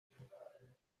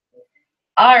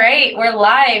All right, we're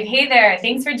live. Hey there.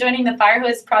 Thanks for joining the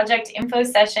Firehose Project info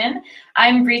session.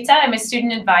 I'm Rita. I'm a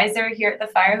student advisor here at the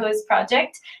Firehose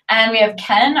Project. And we have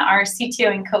Ken, our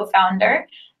CTO and co-founder.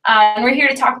 And we're here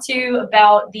to talk to you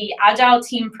about the Agile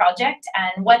team project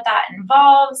and what that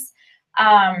involves,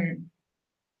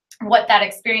 what that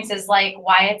experience is like,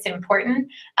 why it's important.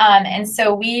 And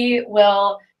so we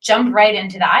will jump right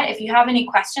into that. If you have any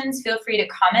questions, feel free to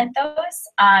comment those.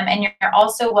 And you're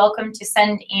also welcome to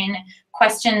send in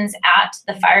questions at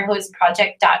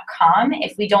thefirehoseproject.com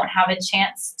if we don't have a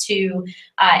chance to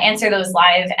answer those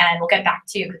live, and we'll get back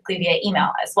to you quickly via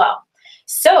email as well.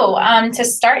 So to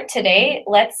start today,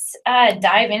 let's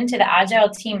dive into the Agile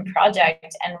Team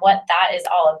Project and what that is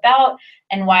all about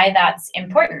and why that's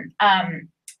important.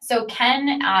 So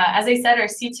Ken, as I said, our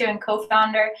CTO and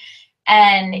co-founder,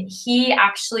 and he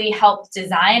actually helped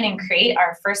design and create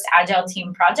our first Agile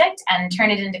Team project and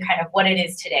turn it into kind of what it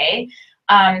is today.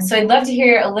 So I'd love to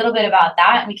hear a little bit about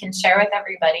that, and we can share with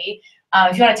everybody.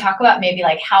 If you want to talk about maybe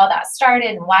like how that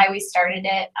started and why we started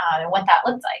it and what that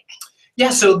looked like. Yeah,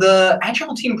 so the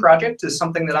Agile Team Project is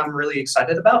something that I'm really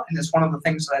excited about, and it's one of the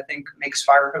things that I think makes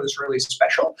Firehose really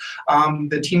special.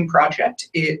 The team project,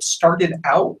 it started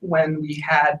out when we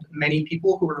had many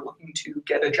people who were looking to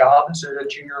get a job as a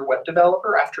junior web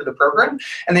developer after the program,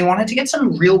 and they wanted to get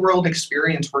some real-world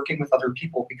experience working with other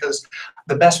people, because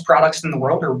the best products in the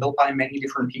world are built by many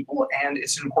different people, and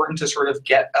it's important to sort of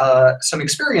get some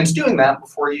experience doing that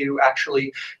before you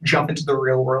actually jump into the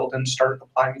real world and start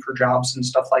applying for jobs and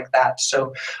stuff like that.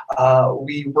 So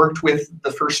we worked with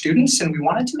the first students, and we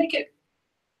wanted to make it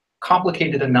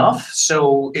complicated enough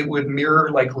so it would mirror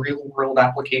like real world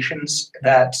applications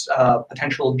that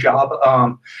potential job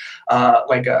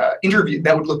interview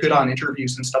that would look good on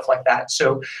interviews and stuff like that.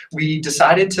 So we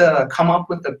decided to come up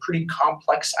with a pretty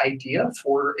complex idea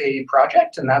for a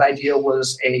project, and that idea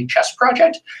was a chess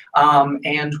project,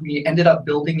 and we ended up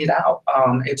building it out.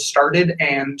 It started,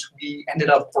 and we ended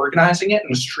up organizing it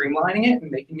and streamlining it and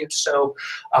making it so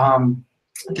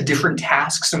the different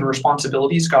tasks and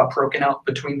responsibilities got broken out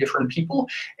between different people,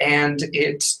 and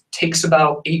it takes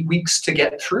about 8 weeks to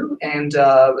get through, and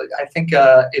I think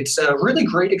it's a really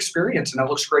great experience, and it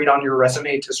looks great on your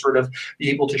resume to sort of be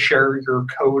able to share your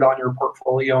code on your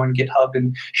portfolio and GitHub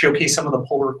and showcase some of the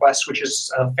pull requests, which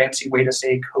is a fancy way to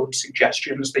say code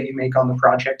suggestions that you make on the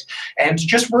project, and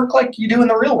just work like you do in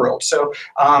the real world. So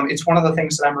it's one of the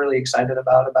things that I'm really excited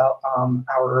about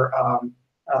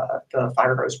the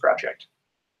Firehose project.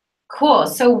 Cool.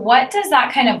 So what does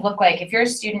that kind of look like if you're a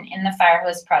student in the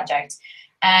Firehose project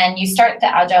and you start the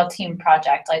Agile Team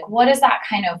project? Like, what does that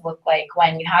kind of look like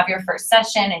when you have your first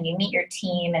session and you meet your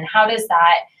team, and how is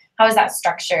that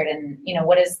structured, and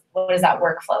what does that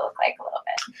workflow look like a little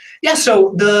bit? Yeah,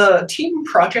 so the team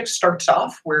project starts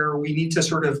off where we need to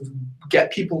sort of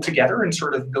get people together and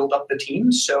sort of build up the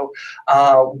team. So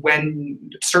when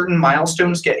certain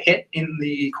milestones get hit in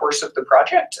the course of the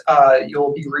project,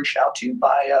 you'll be reached out to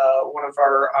by one of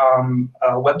our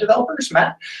web developers,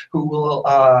 Matt, who will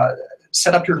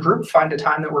set up your group, find a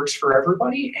time that works for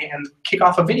everybody, and kick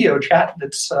off a video chat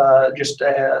that's just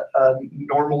a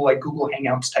normal like Google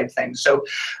Hangouts type thing. So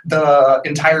the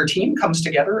entire team comes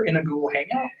together in a Google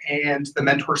Hangout, and the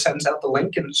mentor sends out the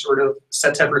link and sort of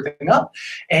sets everything up.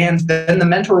 And then the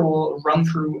mentor will run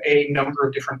through a number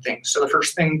of different things. So the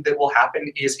first thing that will happen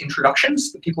is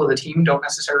introductions. The people of the team don't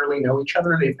necessarily know each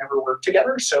other. They've never worked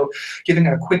together. So giving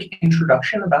a quick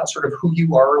introduction about sort of who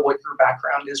you are, what your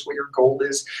background is, what your goal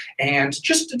is, and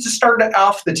just to start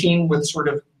off the team with sort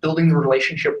of building the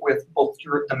relationship with both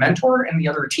the mentor and the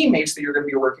other teammates that you're going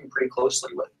to be working pretty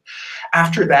closely with.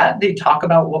 After that, they talk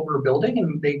about what we're building,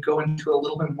 and they go into a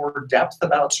little bit more depth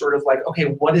about sort of like, okay,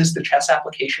 what is the chess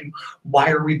application?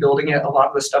 Why are we building it? A lot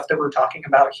of the stuff that we're talking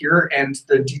about here and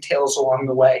the details along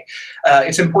the way.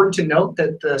 It's important to note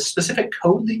that the specific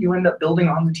code that you end up building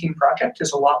on the team project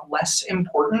is a lot less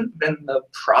important than the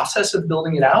process of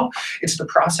building it out. It's the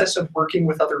process of working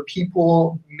with other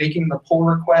people, making the pull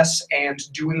requests, and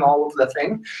doing all of the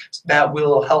things that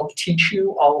will help teach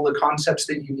you all the concepts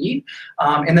that you need.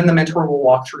 And then the mentor will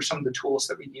walk through some of the tools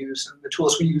that we use. And the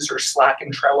tools we use are Slack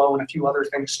and Trello and a few other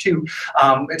things too.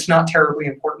 It's not terribly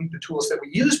important, the tools that we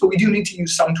use, but we do need to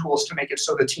use some tools to make it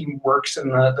so the team works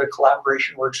and the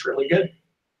collaboration works really good.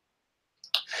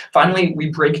 Finally, we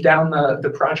break down the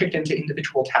project into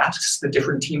individual tasks that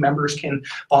different team members can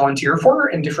volunteer for,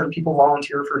 and different people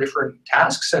volunteer for different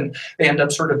tasks, and they end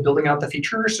up sort of building out the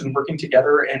features and working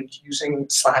together and using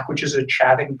Slack, which is a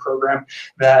chatting program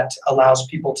that allows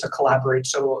people to collaborate.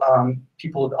 So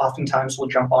people oftentimes will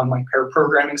jump on like pair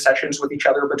programming sessions with each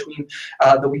other between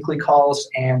the weekly calls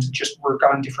and just work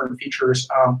on different features.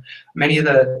 Many of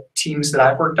the teams that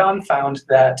I've worked on found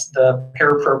that the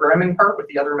pair programming part with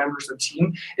the other members of the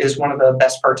team is one of the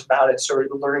best parts about it. So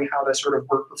learning how to sort of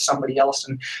work with somebody else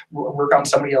and work on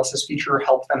somebody else's feature,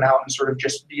 help them out, and sort of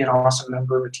just be an awesome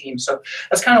member of a team. So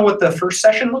that's kind of what the first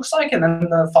session looks like, and then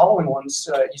the following ones,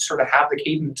 you sort of have the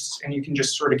cadence, and you can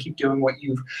just sort of keep doing what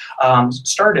you've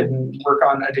started and work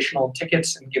on additional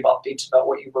tickets and give updates about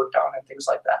what you worked on and things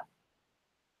like that.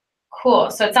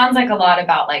 Cool. So it sounds like a lot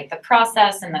about like the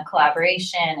process and the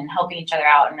collaboration and helping each other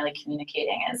out and really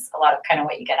communicating is a lot of kind of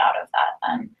what you get out of that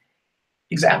then.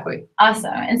 Exactly.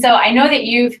 Awesome. And so I know that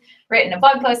you've written a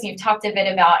blog post and you've talked a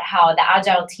bit about how the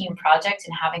Agile team project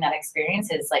and having that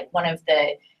experience is like one of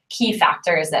the key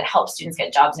factors that help students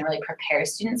get jobs and really prepare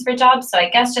students for jobs. So I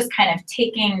guess just kind of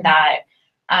taking that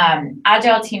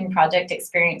Agile team project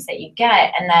experience that you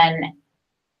get and then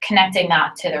connecting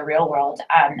that to the real world.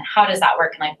 How does that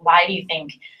work? And like, why do you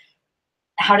think,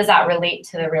 how does that relate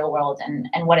to the real world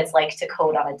and what it's like to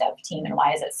code on a dev team, and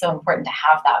why is it so important to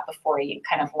have that before you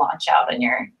kind of launch out in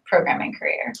your programming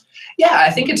career? Yeah, I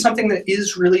think it's something that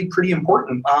is really pretty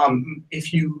important.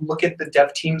 If you look at the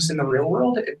dev teams in the real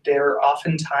world, they're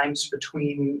oftentimes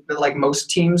between, like most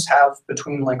teams have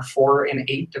between like 4 and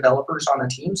 8 developers on a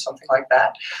team, something like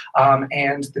that.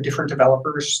 And the different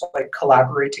developers like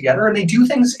collaborate together, and they do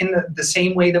things in the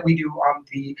same way that we do on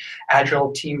the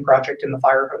Agile team project in the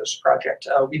Firehose project.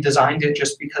 We designed it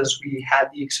just because we had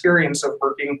the experience of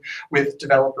working with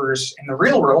developers in the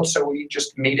real world, so we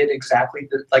just made it exactly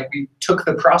like we took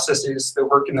the processes that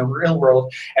work in the real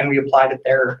world and we applied it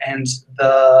there. And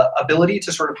the ability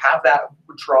to sort of have that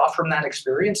draw from that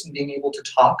experience and being able to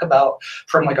talk about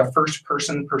from like a first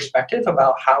person perspective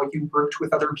about how you worked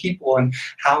with other people and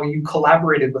how you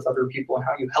collaborated with other people and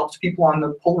how you helped people on the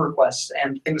pull requests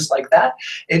and things like that,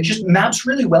 it just maps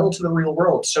really well to the real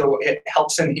world. So it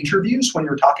helps in interviews when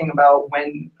you're talking about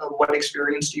what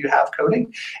experience do you have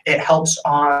coding. It helps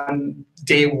on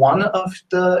day one of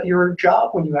your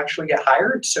job when you actually get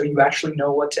hired, so you actually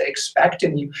know what to expect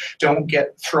and you don't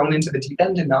get thrown into the deep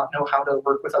end and not know how to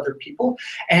work with other people.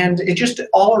 And it just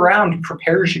all around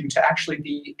prepares you to actually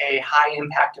be a high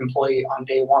impact employee on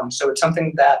day one. So it's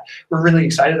something that we're really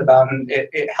excited about, and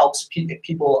it helps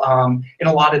people in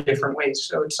a lot of different ways.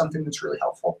 So it's something that's really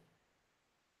helpful.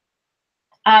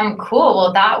 Cool.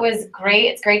 Well, that was great.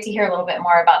 It's great to hear a little bit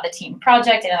more about the team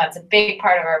project. I know that's a big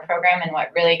part of our program and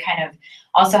what really kind of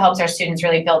also helps our students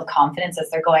really build confidence as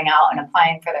they're going out and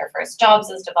applying for their first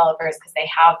jobs as developers, because they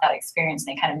have that experience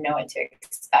and they kind of know what to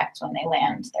expect when they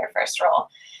land their first role.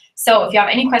 So if you have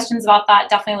any questions about that,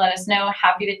 definitely let us know.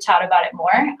 Happy to chat about it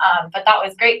more. But that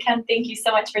was great, Ken. Thank you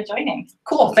so much for joining.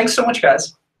 Cool. Thanks so much,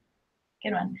 guys.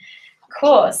 Good one.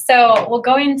 Cool. So we'll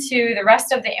go into the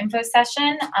rest of the info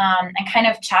session and kind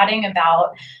of chatting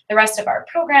about the rest of our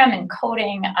program and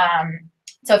coding.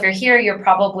 So if you're here, you're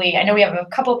probably, I know we have a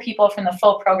couple people from the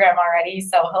full program already,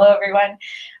 so hello everyone.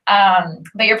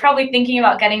 But you're probably thinking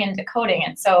about getting into coding.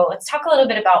 And so let's talk a little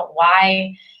bit about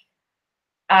why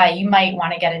you might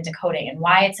want to get into coding and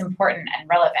why it's important and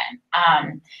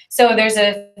relevant. So there's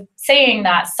a saying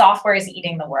that software is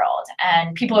eating the world,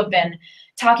 and people have been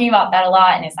talking about that a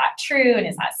lot. And is that true? And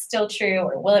is that still true?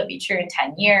 Or will it be true in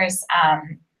 10 years?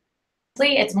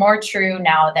 It's more true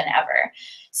now than ever.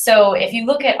 So if you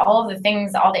look at all of the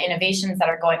things, all the innovations that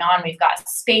are going on, we've got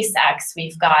SpaceX,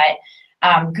 we've got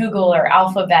Google or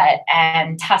Alphabet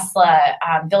and Tesla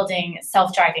building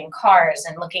self-driving cars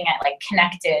and looking at like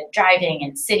connected driving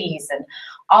in cities and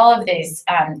all of these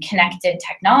connected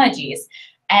technologies.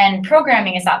 And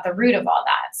programming is at the root of all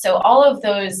that. So all of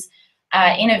those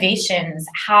innovations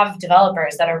have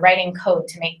developers that are writing code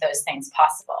to make those things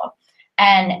possible.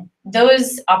 And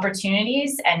those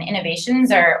opportunities and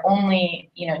innovations are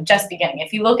only, just beginning.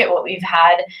 If you look at what we've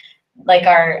had, like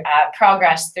our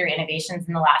progress through innovations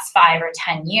in the last 5 or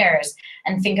 10 years,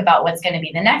 and think about what's going to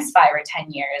be the next 5 or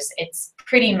 10 years, it's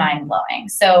pretty mind-blowing.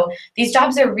 So these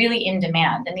jobs are really in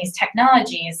demand, and these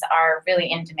technologies are really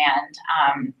in demand.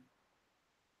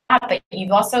 But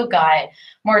you've also got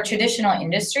more traditional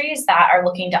industries that are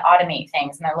looking to automate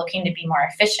things, and they're looking to be more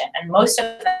efficient. And most of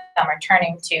them are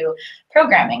turning to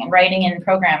programming and writing in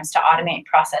programs to automate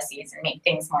processes and make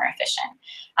things more efficient.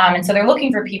 And so they're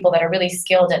looking for people that are really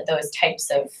skilled at those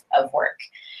types of work.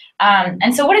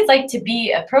 And so what it's like to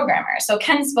be a programmer. So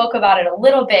Ken spoke about it a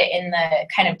little bit in the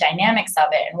kind of dynamics of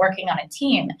it and working on a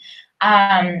team.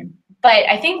 But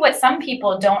I think what some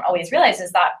people don't always realize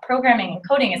is that programming and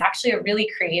coding is actually a really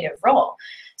creative role.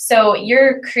 So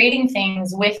you're creating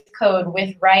things with code,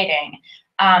 with writing,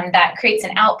 that creates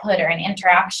an output or an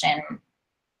interaction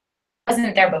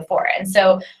wasn't there before. And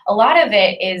so a lot of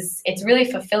it's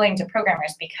really fulfilling to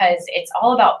programmers because it's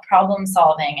all about problem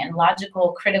solving and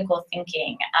logical, critical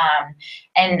thinking.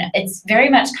 And it's very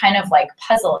much kind of like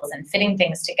puzzles and fitting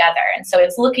things together. And so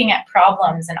it's looking at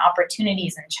problems and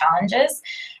opportunities and challenges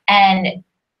and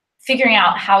figuring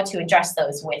out how to address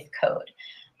those with code.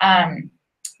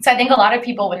 So I think a lot of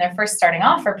people, when they're first starting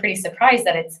off, are pretty surprised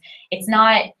that it's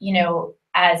not, you know,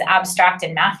 as abstract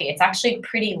and mathy. It's actually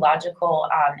pretty logical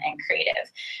and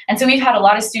creative. And so we've had a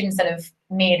lot of students that have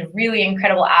made really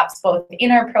incredible apps both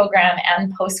in our program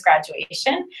and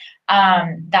post-graduation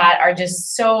that are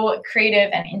just so creative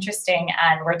and interesting,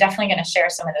 and we're definitely going to share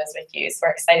some of those with you, so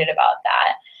we're excited about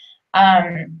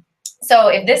that. So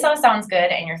if this all sounds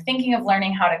good and you're thinking of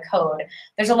learning how to code,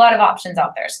 there's a lot of options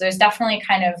out there. So there's definitely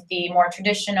kind of the more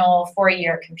traditional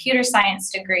 4-year computer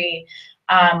science degree,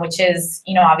 which is,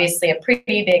 you know, obviously a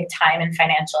pretty big time and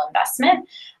financial investment.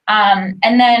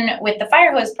 And then with the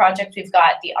Firehose project, we've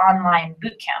got the online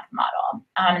bootcamp model.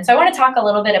 And so I want to talk a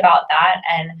little bit about that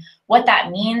and what that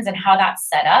means and how that's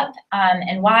set up,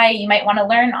 and why you might want to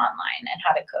learn online and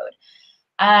how to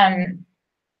code.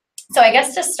 So I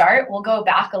guess to start, we'll go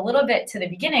back a little bit to the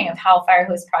beginning of how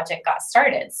Firehose project got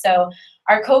started. So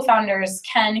our co-founders,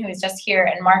 Ken, who is just here,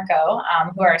 and Marco,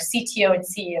 who are CTO and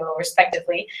CEO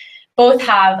respectively, both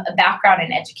have a background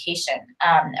in education.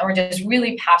 And we're just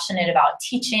really passionate about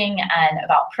teaching and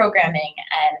about programming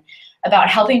and about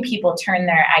helping people turn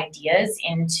their ideas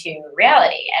into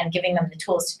reality and giving them the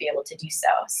tools to be able to do so.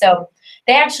 So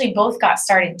they actually both got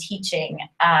started teaching,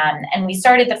 and we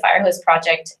started the Firehose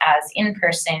project as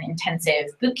in-person intensive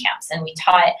boot camps, and we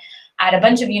taught at a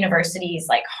bunch of universities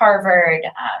like Harvard,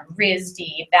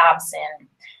 RISD, Babson,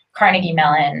 Carnegie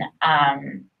Mellon,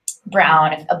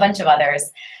 Brown, a bunch of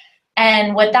others.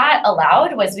 And what that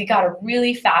allowed was we got a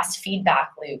really fast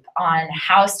feedback loop on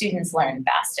how students learn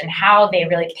best and how they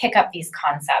really pick up these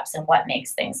concepts and what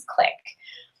makes things click.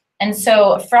 And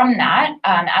so from that,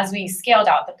 as we scaled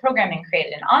out the program and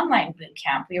created an online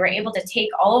bootcamp, we were able to take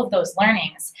all of those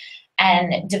learnings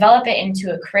and develop it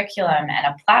into a curriculum and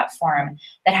a platform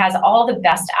that has all the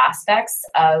best aspects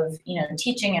of, you know,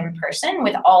 teaching in person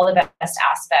with all the best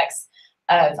aspects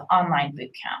of online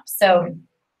bootcamp. So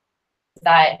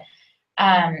that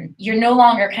you're no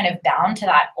longer kind of bound to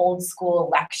that old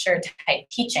school lecture type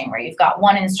teaching where you've got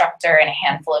one instructor and a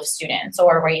handful of students,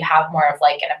 or where you have more of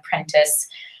like an apprentice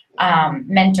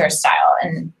mentor style.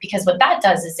 And because what that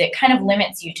does is it kind of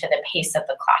limits you to the pace of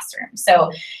the classroom.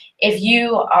 So if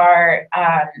you are,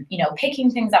 you know, picking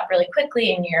things up really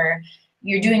quickly and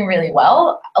you're doing really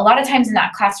well, a lot of times in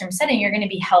that classroom setting, you're going to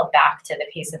be held back to the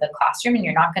pace of the classroom, and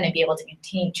you're not going to be able to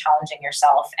continue challenging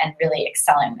yourself and really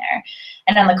excelling there.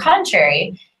 And on the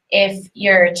contrary, if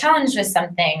you're challenged with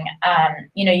something,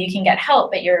 you know, you can get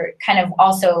help, but you're kind of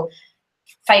also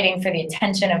fighting for the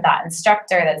attention of that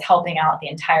instructor that's helping out the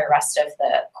entire rest of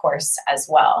the course as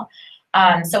well.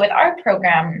 So with our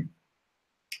program,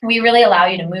 we really allow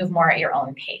you to move more at your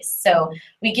own pace. So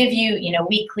we give you, you know,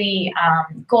 weekly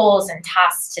goals and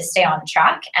tasks to stay on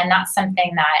track, and that's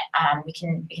something that we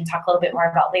can talk a little bit more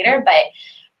about later.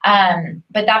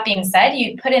 But that being said,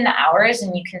 you put in the hours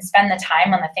and you can spend the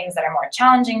time on the things that are more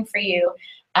challenging for you,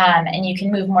 and you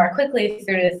can move more quickly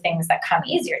through the things that come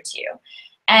easier to you.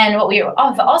 And what we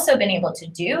have also been able to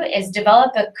do is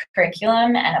develop a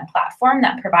curriculum and a platform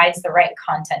that provides the right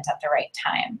content at the right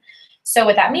time. So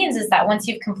what that means is that once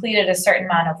you've completed a certain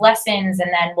amount of lessons,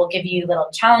 and then we'll give you little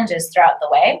challenges throughout the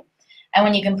way. And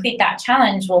when you complete that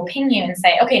challenge, we'll ping you and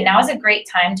say, okay, now is a great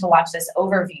time to watch this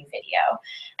overview video.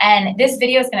 And this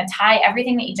video is going to tie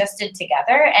everything that you just did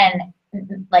together and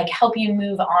like help you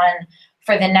move on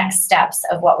for the next steps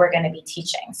of what we're going to be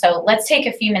teaching. So let's take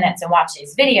a few minutes and watch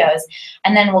these videos,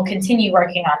 and then we'll continue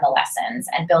working on the lessons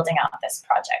and building out this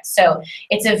project. So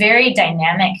it's a very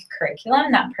dynamic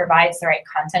curriculum that provides the right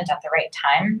content at the right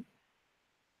time,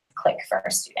 click for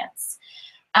our students.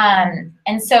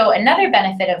 And so another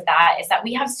benefit of that is that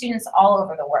we have students all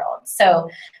over the world.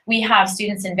 So we have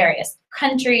students in various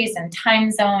countries and time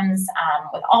zones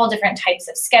with all different types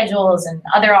of schedules and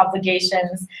other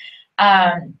obligations.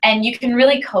 And you can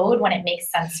really code when it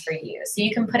makes sense for you. So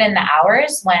you can put in the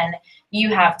hours when you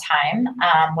have time,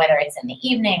 whether it's in the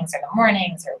evenings or the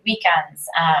mornings or weekends.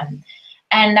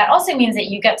 And that also means that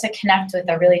you get to connect with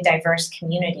a really diverse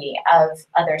community of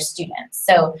other students.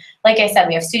 So like I said,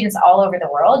 we have students all over the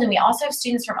world, and we also have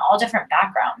students from all different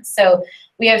backgrounds. So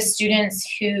we have students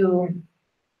who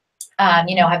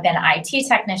you know, have been IT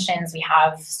technicians. We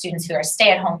have students who are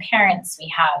stay-at-home parents.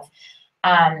 We have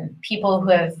people who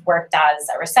have worked as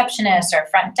a receptionist or a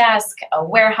front desk, a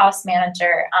warehouse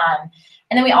manager.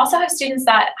 And then we also have students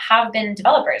that have been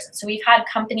developers. So we've had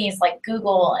companies like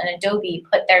Google and Adobe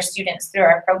put their students through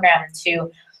our program to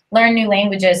learn new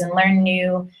languages and learn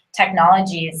new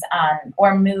technologies,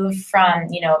 or move from,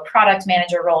 you know, a product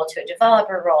manager role to a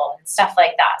developer role and stuff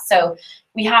like that. So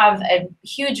we have a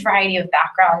huge variety of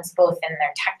backgrounds, both in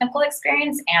their technical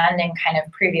experience and in kind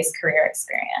of previous career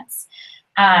experience.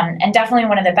 And definitely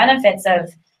one of the benefits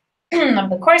of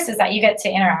the course is that you get to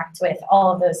interact with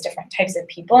all of those different types of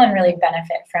people and really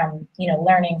benefit from, you know,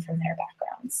 learning from their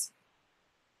backgrounds.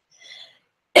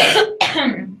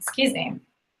 Excuse me.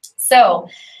 So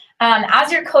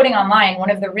as you're coding online,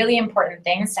 one of the really important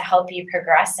things to help you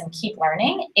progress and keep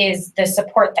learning is the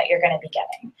support that you're going to be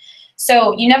getting.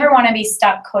 So you never want to be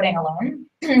stuck coding alone.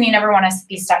 You never want to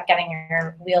be stuck getting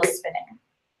your wheels spinning.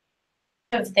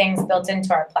 Of things built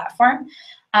into our platform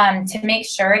to make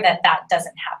sure that that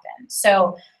doesn't happen.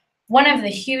 So one of the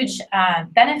huge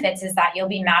benefits is that you'll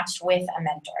be matched with a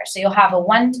mentor. So you'll have a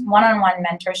one-on-one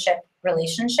mentorship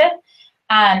relationship.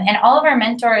 And all of our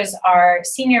mentors are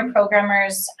senior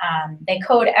programmers. They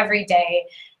code every day,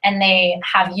 and they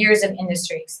have years of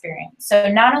industry experience. So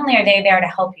not only are they there to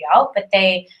help you out, but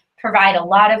they provide a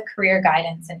lot of career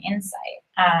guidance and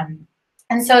insight.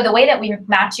 And so the way that we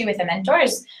match you with a mentor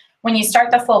is when you start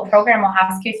the full program, we'll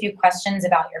ask you a few questions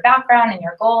about your background and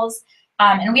your goals.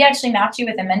 And we actually match you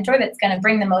with a mentor that's going to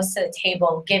bring the most to the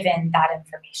table given that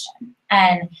information.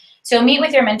 And so you'll meet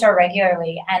with your mentor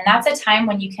regularly, and that's a time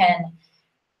when you can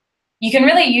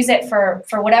really use it for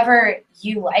whatever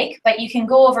you like, but you can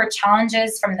go over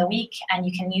challenges from the week, and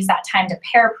you can use that time to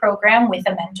pair program with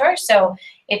a mentor. So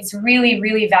it's really,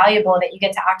 really valuable that you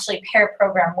get to actually pair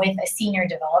program with a senior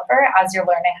developer as you're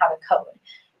learning how to code.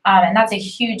 And that's a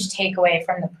huge takeaway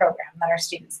from the program that our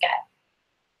students get.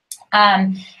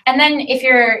 And then if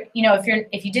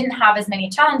you didn't have as many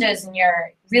challenges and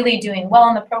you're really doing well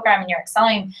in the program and you're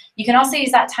excelling, you can also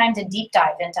use that time to deep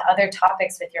dive into other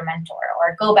topics with your mentor,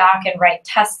 or go back and write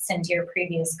tests into your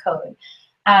previous code.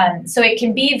 So it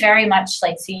can be very much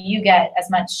like, so you get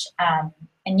as much,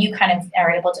 and you kind of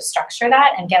are able to structure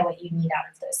that and get what you need out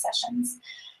of those sessions.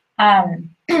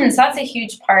 So that's a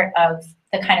huge part of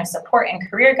the kind of support and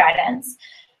career guidance.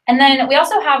 And then we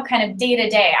also have kind of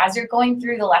day-to-day, as you're going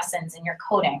through the lessons and you're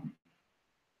coding.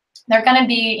 There are going to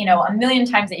be, you know, a million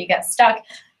times that you get stuck,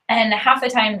 and half the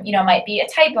time, you know, might be a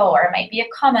typo, or it might be a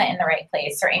comma in the right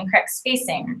place, or incorrect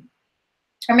spacing.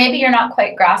 Or maybe you're not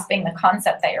quite grasping the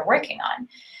concept that you're working on.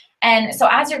 And so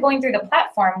as you're going through the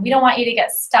platform, we don't want you to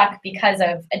get stuck because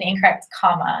of an incorrect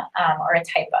comma or a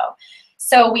typo.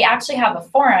 So we actually have a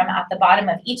forum at the bottom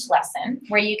of each lesson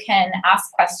where you can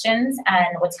ask questions.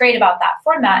 And what's great about that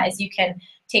format is you can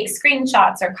take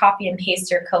screenshots or copy and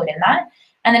paste your code in that.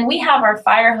 And then we have our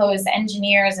Firehose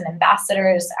engineers and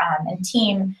ambassadors and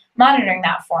team monitoring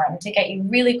that forum to get you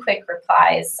really quick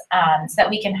replies so that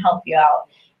we can help you out.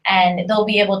 And they'll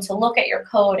be able to look at your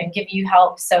code and give you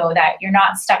help so that you're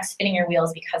not stuck spinning your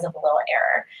wheels because of a little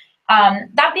error.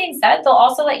 That being said, they'll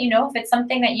also let you know if it's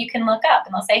something that you can look up,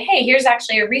 and they'll say, hey, here's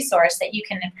actually a resource that you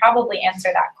can probably answer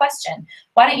that question.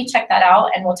 Why don't you check that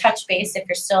out, and we'll touch base if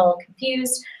you're still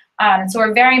confused. So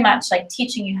we're very much like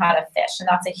teaching you how to fish, and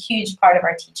that's a huge part of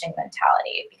our teaching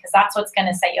mentality, because that's what's going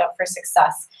to set you up for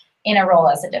success in a role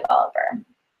as a developer.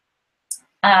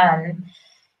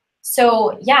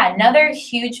 So yeah, another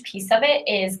huge piece of it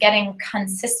is getting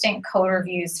consistent code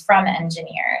reviews from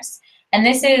engineers. And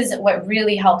this is what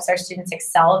really helps our students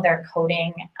excel their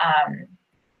coding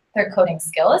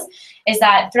skills, is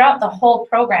that throughout the whole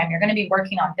program, you're going to be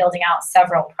working on building out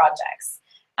several projects.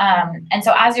 And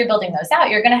so as you're building those out,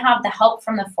 you're going to have the help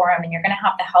from the forum, and you're going to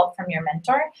have the help from your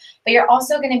mentor, but you're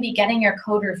also going to be getting your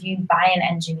code reviewed by an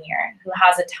engineer who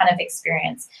has a ton of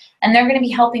experience. And they're going to be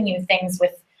helping you things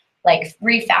with like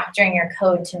refactoring your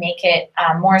code to make it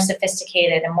more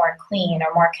sophisticated and more clean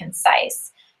or more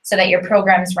concise, so that your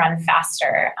programs run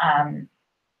faster.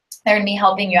 They're going to be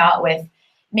helping you out with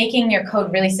making your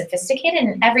code really sophisticated,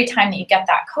 and every time that you get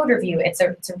that code review, it's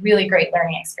a really great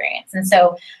learning experience. And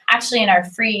so actually in our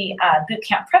free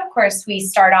bootcamp prep course, we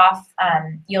start off,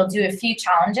 you'll do a few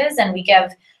challenges, and we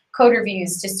give code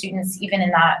reviews to students even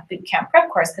in that bootcamp prep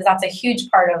course, because that's a huge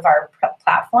part of our prep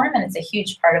platform, and it's a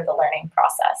huge part of the learning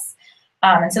process.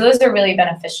 And so those are really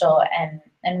beneficial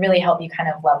and really help you kind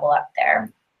of level up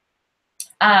there.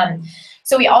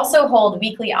 So we also hold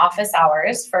weekly office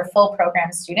hours for full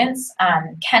program students.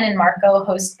 Ken and Marco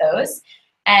host those.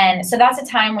 And so that's a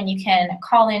time when you can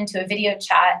call into a video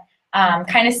chat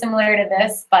kind of similar to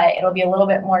this, but it'll be a little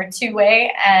bit more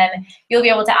two-way, and you'll be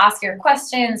able to ask your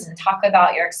questions and talk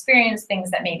about your experience, things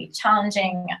that may be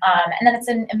challenging. And then it's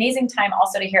an amazing time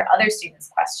also to hear other students'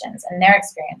 questions and their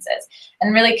experiences,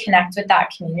 and really connect with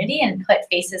that community and put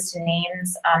faces to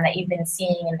names that you've been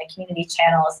seeing in the community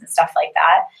channels and stuff like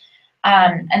that.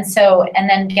 And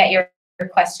then get your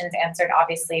questions answered,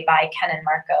 obviously, by Ken and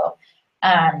Marco,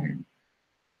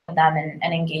 them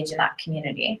and engage in that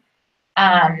community.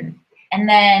 And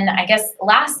then I guess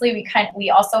lastly, we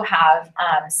also have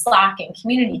Slack and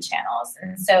community channels.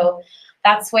 And so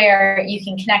that's where you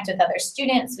can connect with other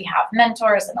students. We have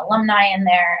mentors and alumni in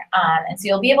there. And so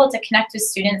you'll be able to connect with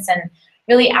students and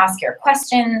really ask your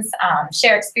questions,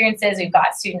 share experiences. We've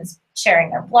got students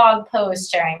sharing their blog posts,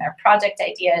 sharing their project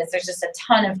ideas. There's just a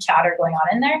ton of chatter going on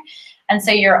in there. And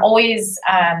so you're always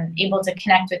able to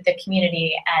connect with the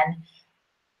community,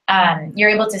 and you're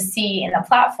able to see in the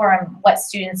platform what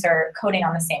students are coding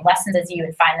on the same lessons as you,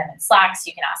 and find them in Slack, so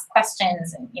you can ask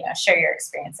questions and share your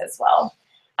experience as well.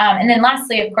 And then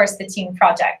lastly, of course, the team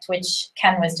project, which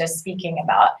Ken was just speaking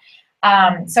about.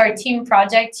 So our team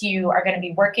project, you are going to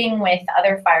be working with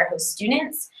other Firehose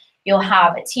students. You'll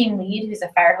have a team lead who's a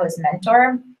Firehose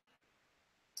mentor.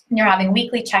 You're having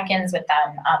weekly check-ins with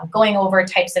them, going over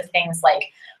types of things like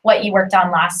what you worked on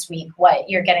last week, what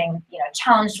you're getting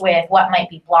challenged with, what might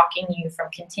be blocking you from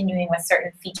continuing with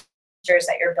certain features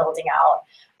that you're building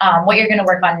out, what you're going to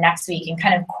work on next week, and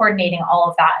kind of coordinating all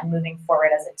of that and moving forward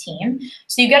as a team.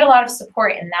 So you get a lot of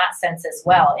support in that sense as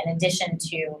well, in addition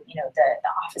to the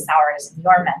office hours and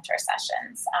your mentor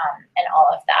sessions and all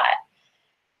of that.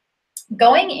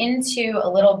 Going into a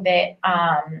little bit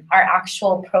our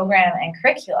actual program and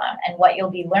curriculum and what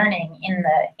you'll be learning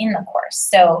in the course.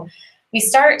 So we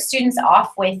start students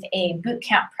off with a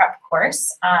bootcamp prep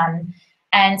course.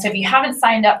 And so if you haven't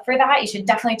signed up for that, you should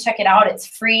definitely check it out. It's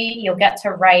free. You'll get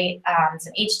to write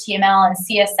some HTML and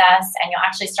CSS, and you'll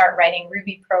actually start writing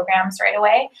Ruby programs right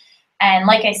away. And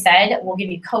like I said, we'll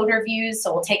give you code reviews.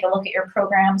 So we'll take a look at your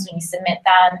programs when you submit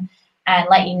them, and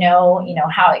let you know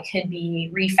how it could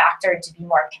be refactored to be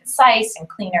more concise and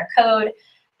cleaner code.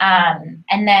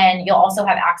 And then you'll also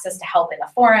have access to help in the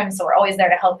forum, so we're always there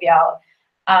to help you out.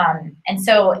 And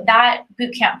so that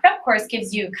bootcamp prep course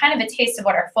gives you kind of a taste of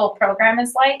what our full program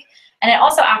is like, and it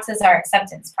also acts as our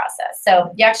acceptance process.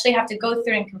 So you actually have to go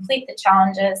through and complete the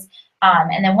challenges,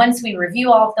 and then once we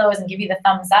review all of those and give you the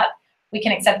thumbs up, we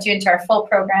can accept you into our full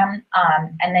program,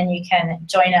 and then you can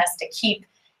join us to keep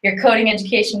your coding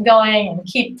education going and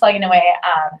keep plugging away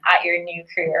at your new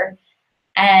career.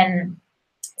 And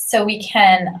so we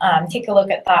can take a look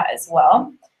at that as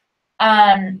well.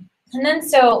 And then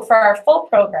so for our full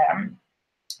program,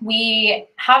 we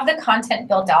have the content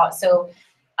built out. So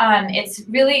it's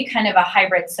really kind of a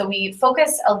hybrid. So we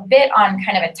focus a bit on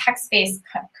kind of a text-based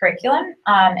curriculum.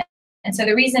 And so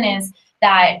the reason is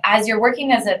that as you're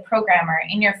working as a programmer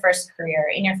in your first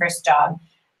career, in your first job,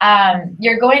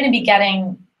 you're going to be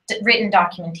getting written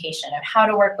documentation of how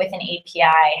to work with an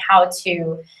API, how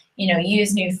to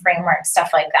use new frameworks, stuff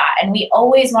like that. And we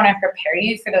always want to prepare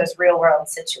you for those real-world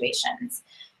situations.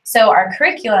 So our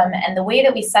curriculum and the way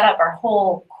that we set up our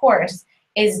whole course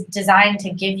is designed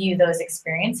to give you those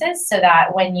experiences, so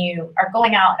that when you are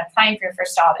going out and applying for your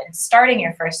first job and starting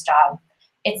your first job,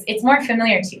 it's more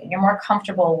familiar to you and you're more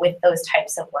comfortable with those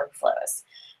types of workflows.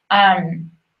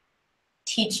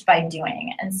 Teach by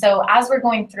doing. And so as we're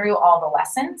going through all the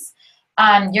lessons,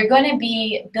 you're going to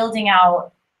be building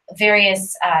out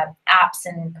various apps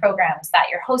and programs that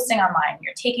you're hosting online.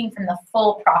 You're taking from the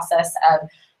full process of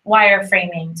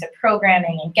wireframing to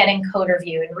programming and getting code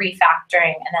review and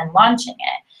refactoring and then launching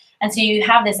it. And so you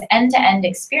have this end-to-end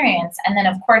experience, and then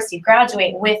of course you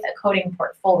graduate with a coding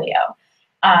portfolio.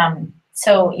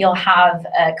 So you'll have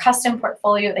a custom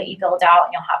portfolio that you build out,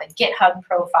 and you'll have a GitHub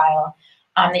profile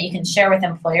that you can share with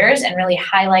employers and really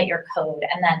highlight your code.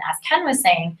 And then, as Ken was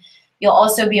saying, you'll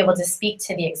also be able to speak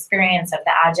to the experience of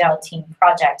the Agile team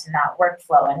project and that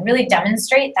workflow, and really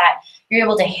demonstrate that you're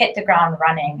able to hit the ground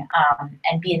running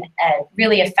and be a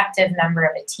really effective member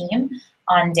of a team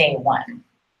on day one.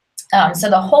 So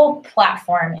the whole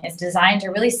platform is designed to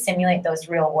really simulate those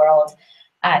real world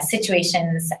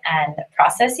situations and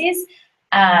processes,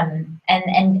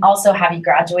 and also have you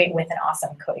graduate with an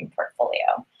awesome coding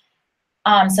portfolio.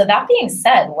 So that being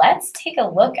said, let's take a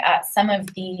look at some of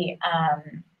the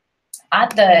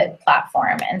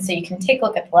platform. And so you can take a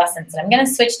look at the lessons. And I'm going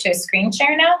to switch to a screen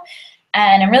share now.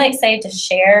 And I'm really excited to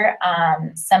share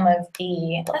some of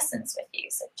the lessons with you.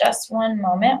 So just one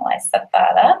moment while I set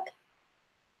that up.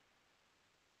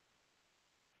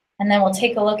 And then we'll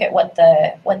take a look at what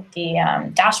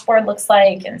the dashboard looks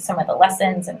like and some of the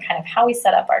lessons and kind of how we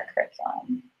set up our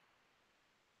curriculum.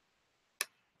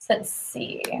 So let's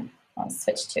see. I'll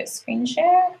switch to a screen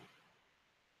share.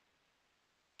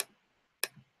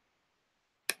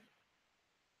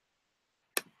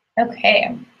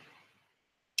 Okay.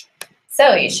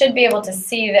 So you should be able to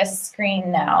see this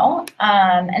screen now.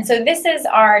 And so this is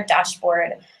our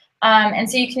dashboard. And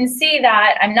so you can see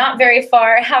that I'm not very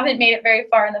far, haven't made it very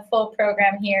far in the full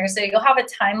program here. So you'll have a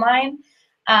timeline.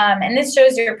 And this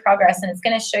shows your progress, and it's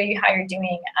going to show you how you're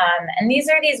doing. And these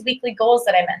are these weekly goals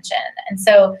that I mentioned. And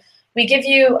so we give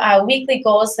you weekly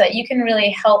goals so that you can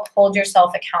really help hold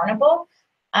yourself accountable.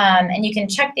 And you can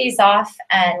check these off,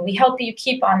 and we help you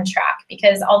keep on track,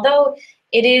 because although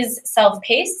it is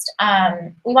self-paced,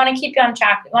 we want to keep you on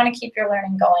track, we want to keep your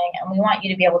learning going, and we want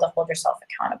you to be able to hold yourself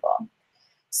accountable.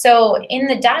 So in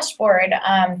the dashboard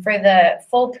for the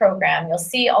full program, you'll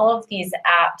see all of these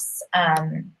apps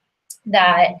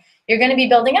that you're going to be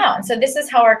building out. And so this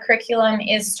is how our curriculum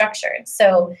is structured.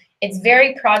 So it's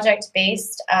very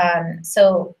project-based.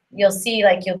 So you'll see,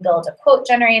 like, you'll build a quote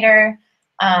generator,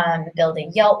 build a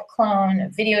Yelp clone, a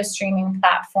video streaming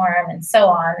platform, and so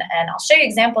on. And I'll show you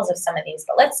examples of some of these,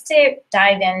 but let's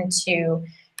dive into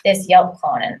this Yelp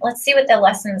clone, and let's see what the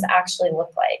lessons actually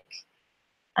look like.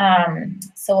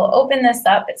 So we'll open this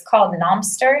up. It's called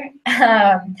Nomster.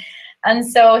 And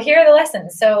so here are the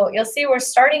lessons. So you'll see we're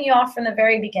starting you off from the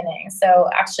very beginning. So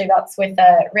actually that's with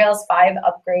a Rails 5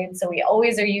 upgrade. So we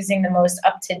always are using the most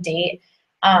up-to-date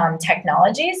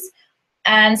technologies.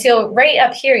 And so right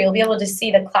up here, you'll be able to see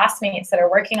the classmates that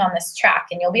are working on this track,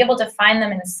 and you'll be able to find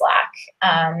them in Slack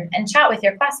and chat with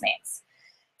your classmates.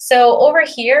 So over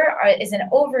here is an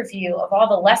overview of all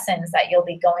the lessons that you'll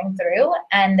be going through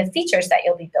and the features that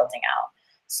you'll be building out.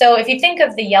 So if you think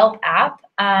of the Yelp app,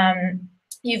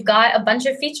 you've got a bunch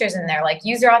of features in there, like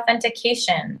user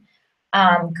authentication,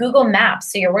 Google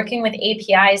Maps, so you're working with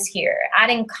APIs here,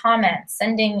 adding comments,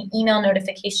 sending email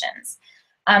notifications.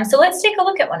 So let's take a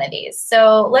look at one of these.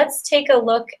 So let's take a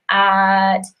look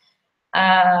at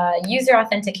user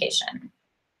authentication.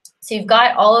 So you've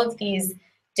got all of these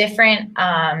different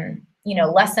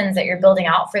lessons that you're building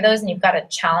out for those, and you've got a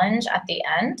challenge at the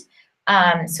end.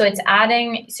 So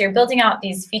you're building out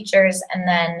these features, and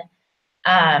then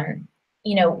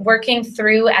working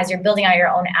through as you're building out your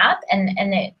own app, and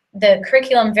the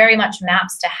curriculum very much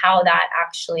maps to how that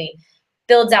actually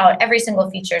builds out every single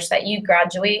feature so that you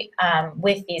graduate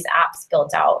with these apps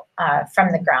built out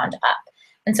from the ground up.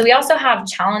 And so we also have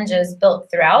challenges built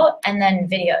throughout, and then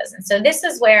videos. And so this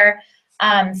is where,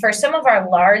 for some of our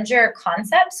larger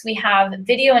concepts, we have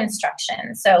video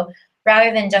instruction. So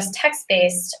rather than just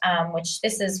text-based, which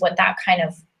this is what that kind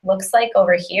of looks like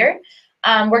over here,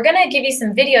 we're going to give you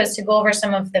some videos to go over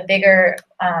some of the bigger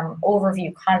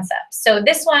overview concepts. So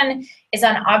this one is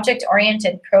on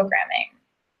object-oriented programming.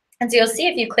 And so you'll see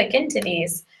if you click into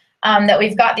these that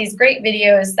we've got these great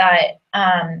videos that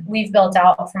we've built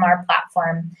out from our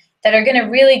platform that are going to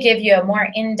really give you a more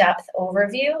in-depth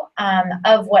overview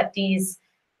of what these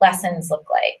lessons look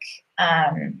like.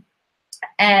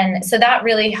 And so that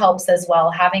really helps as well,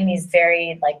 having these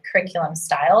varied curriculum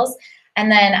styles.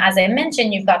 And then, as I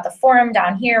mentioned, you've got the forum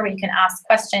down here where you can ask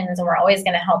questions, and we're always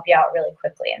going to help you out really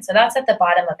quickly. And so that's at the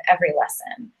bottom of every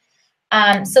lesson.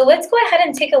 So let's go ahead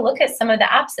and take a look at some of the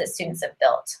apps that students have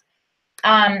built.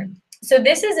 So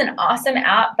this is an awesome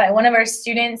app by one of our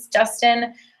students,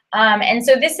 Justin. And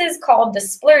so this is called the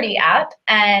Splurty app.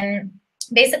 And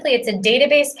basically, it's a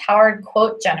database-powered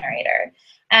quote generator.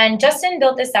 And Justin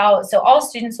built this out, so all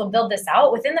students will build this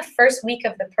out within the first week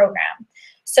of the program.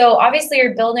 So obviously,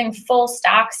 you're building full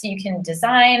stack, so you can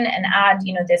design and add,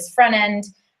 this front end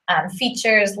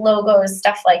features, logos,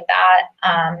 stuff like that.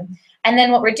 And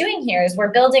then what we're doing here is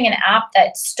we're building an app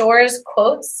that stores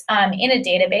quotes in a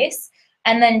database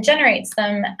and then generates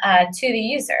them to the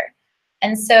user.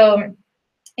 And so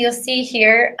you'll see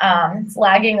here, it's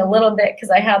lagging a little bit because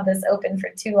I had this open for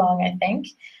too long, I think.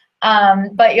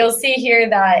 But you'll see here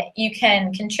that you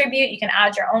can contribute, you can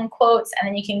add your own quotes, and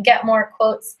then you can get more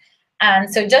quotes.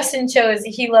 And so Justin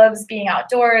he loves being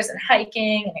outdoors and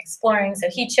hiking and exploring, so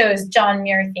he chose John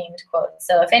Muir themed quotes.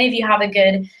 So if any of you have a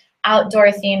good outdoor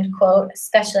themed quote,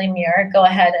 especially Muir, go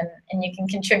ahead and you can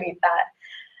contribute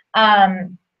that.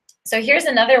 So here's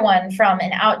another one from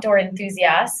an outdoor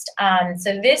enthusiast.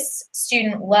 So this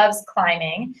student loves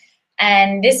climbing,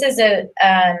 and this is a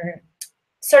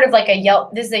sort of like a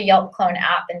Yelp, this is a Yelp clone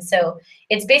app, and so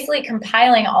it's basically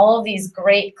compiling all of these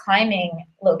great climbing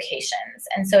locations,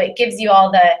 and so it gives you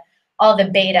all all the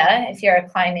beta. If you're a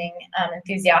climbing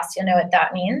enthusiast, you'll know what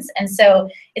that means. And so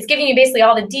it's giving you basically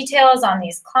all the details on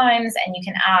these climbs, and you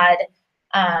can add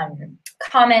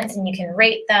comments and you can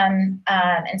rate them.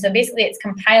 And so basically it's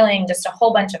compiling just a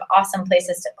whole bunch of awesome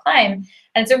places to climb.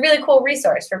 And it's a really cool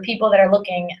resource for people that are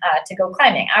looking to go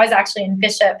climbing. I was actually in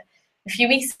Bishop a few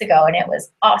weeks ago, and it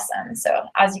was awesome. So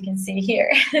as you can see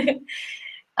here.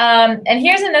 And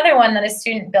here's another one that a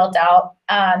student built out.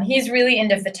 He's really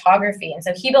into photography, and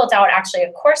so he built out actually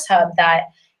a course hub that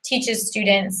teaches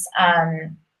students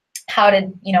how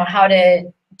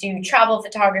to do travel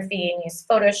photography and use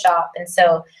Photoshop. And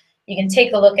so you can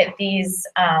take a look at these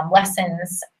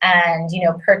lessons and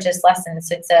purchase lessons.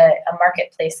 So it's a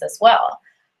marketplace as well.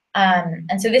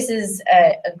 And so this is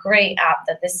a great app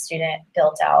that this student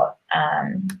built out.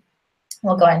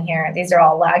 We'll go in here. These are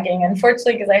all lagging,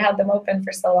 unfortunately, because I had them open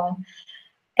for so long.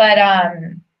 But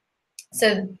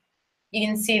so you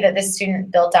can see that this student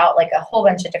built out like a whole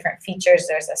bunch of different features.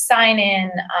 There's a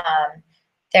sign-in.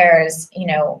 There's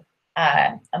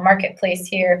a marketplace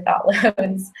here if that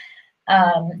loads.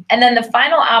 And then the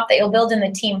final app that you'll build in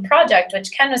the team project,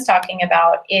 which Ken was talking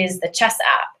about, is the chess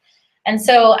app. And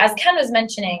so as Ken was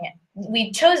mentioning,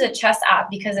 we chose a chess app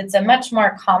because it's a much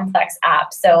more complex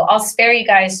app. So I'll spare you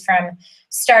guys from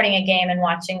starting a game and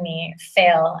watching me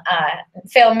fail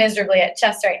miserably at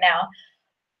chess right now.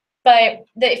 But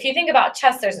if you think about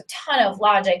chess, there's a ton of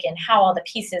logic in how all the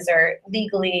pieces are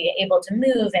legally able to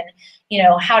move, and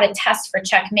how to test for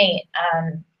checkmate,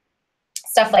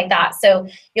 stuff like that. So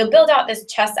you'll build out this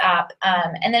chess app,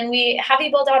 and then we have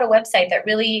you build out a website that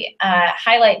really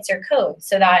highlights your code,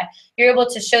 so that you're able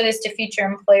to show this to future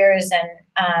employers and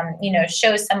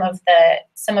show some of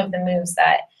the moves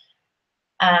that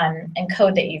and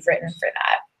code that you've written for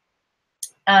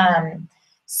that.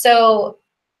 So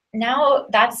now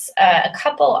that's a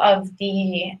couple of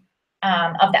the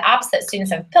apps that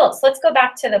students have built. So let's go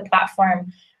back to the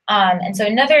platform. And so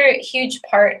another huge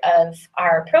part of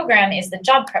our program is the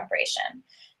job preparation.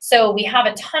 So we have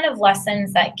a ton of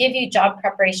lessons that give you job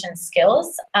preparation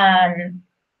skills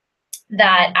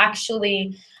that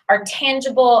actually are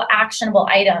tangible, actionable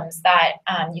items that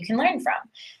you can learn from.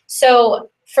 So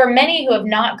for many who have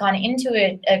not gone into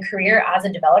a career as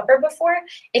a developer before,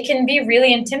 it can be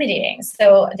really intimidating.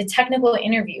 So the technical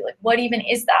interview, like what even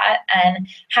is that, and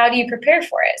how do you prepare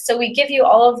for it? So we give you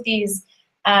all of these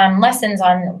lessons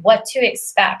on what to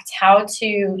expect, how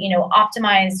to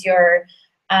optimize your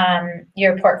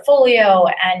portfolio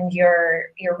and your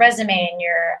resume and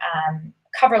your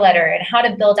cover letter, and how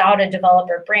to build out a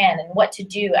developer brand, and what to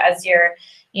do as you're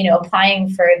applying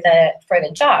for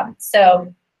the job.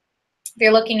 So if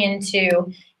you're looking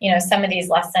into some of these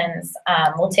lessons,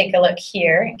 we'll take a look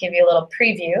here and give you a little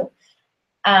preview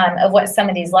of what some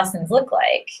of these lessons look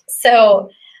like. So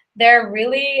they're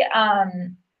really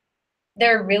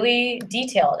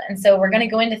detailed, and so we're going to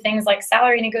go into things like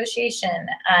salary negotiation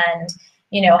and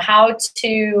how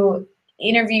to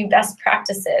interview best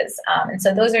practices, and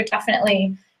so those are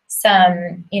definitely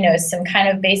some some kind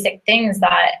of basic things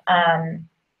that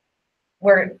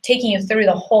we're taking you through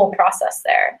the whole process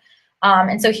there.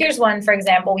 And so here's one, for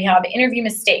example, we have interview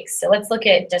mistakes. So let's look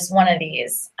at just one of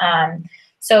these.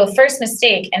 So first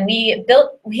mistake, and we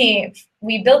built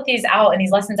these out and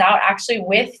these lessons out actually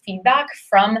with feedback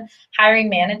from hiring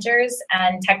managers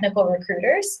and technical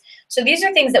recruiters. So these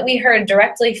are things that we heard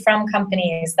directly from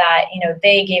companies that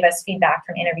they gave us feedback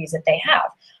from interviews that they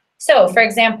have. So for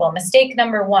example, mistake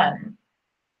number one,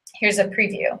 here's a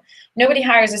preview. Nobody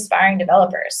hires aspiring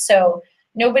developers. So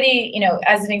nobody,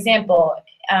 as an example,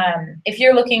 if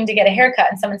you're looking to get a haircut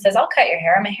and someone says, I'll cut your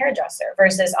hair, I'm a hairdresser,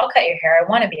 versus I'll cut your hair, I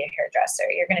want to be a hairdresser,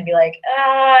 you're going to be like,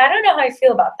 I don't know how I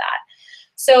feel about that.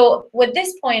 So what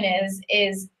this point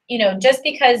is just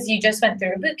because you just went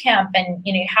through a boot camp and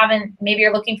you haven't, maybe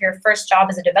you're looking for your first job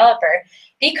as a developer,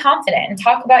 be confident and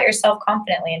talk about yourself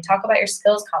confidently and talk about your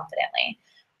skills confidently.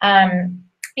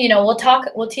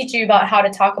 We'll teach you about how to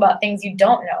talk about things you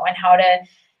don't know, and how to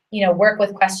work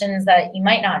with questions that you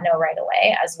might not know right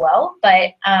away as well.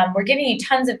 But we're giving you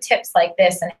tons of tips like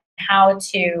this and how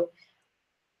to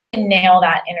nail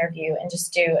that interview and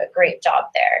just do a great job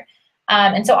there.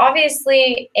 And so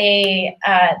obviously the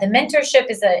mentorship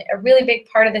is a really big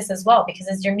part of this as well, because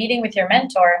as you're meeting with your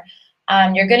mentor,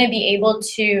 you're going to be able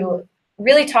to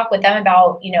really talk with them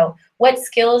about what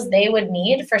skills they would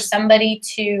need for somebody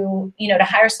to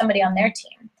hire somebody on their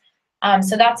team.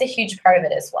 So that's a huge part of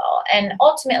it as well. And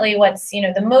ultimately what's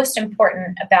the most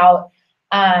important about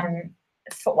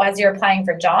as you're applying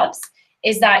for jobs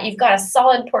is that you've got a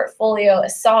solid portfolio, a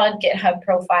solid GitHub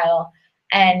profile,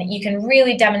 and you can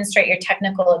really demonstrate your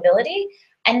technical ability.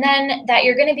 And then that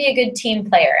you're going to be a good team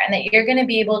player and that you're going to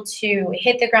be able to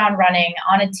hit the ground running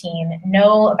on a team,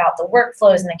 know about the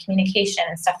workflows and the communication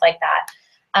and stuff like that.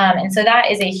 And so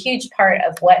that is a huge part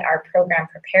of what our program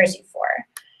prepares you for.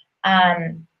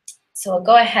 So we'll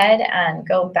go ahead and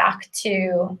go back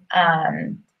to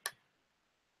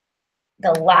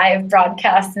the live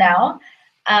broadcast now.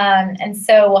 And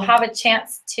so we'll have a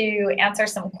chance to answer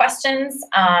some questions.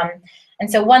 And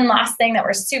so one last thing that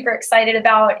we're super excited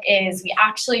about is we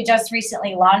actually just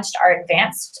recently launched our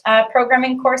advanced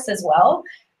programming course as well.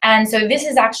 And so this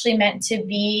is actually meant to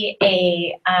be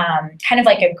a kind of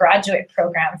like a graduate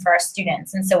program for our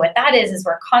students. And so what that is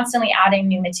we're constantly adding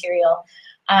new material.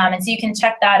 And so you can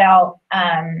check that out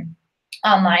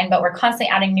online, but we're constantly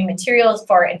adding new materials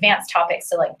for advanced topics,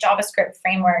 so like JavaScript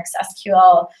frameworks,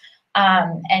 SQL,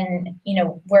 and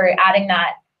we're adding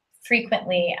that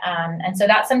frequently. And so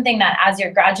that's something that as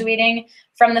you're graduating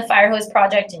from the Firehose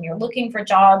project and you're looking for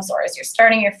jobs, or as you're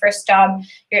starting your first job,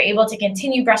 you're able to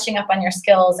continue brushing up on your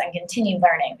skills and continue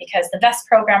learning, because the best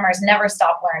programmers never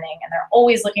stop learning and they're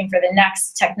always looking for the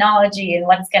next technology and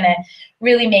what's going to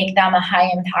really make them a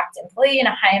high impact employee and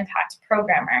a high impact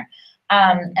programmer.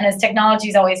 And as technology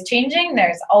is always changing,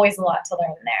 there's always a lot to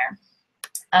learn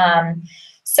there.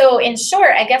 So in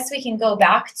short, I guess we can go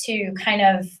back to kind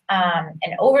of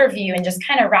an overview and just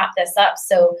kind of wrap this up.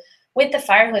 So with the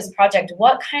Firehose project,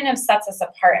 what kind of sets us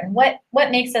apart and what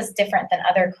makes us different than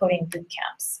other coding boot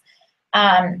camps?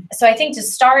 So I think to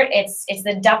start, it's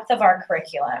the depth of our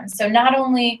curriculum. So not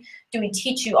only do we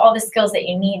teach you all the skills that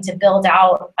you need to build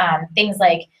out things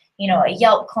like a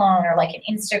Yelp clone or like an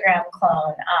Instagram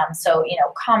clone, so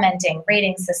commenting,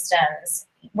 rating systems,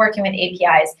 working with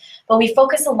APIs, but we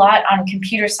focus a lot on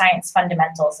computer science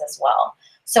fundamentals as well.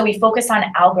 So we focus on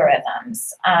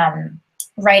algorithms,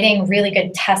 writing really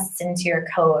good tests into your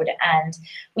code, and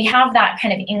we have that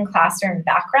kind of in-classroom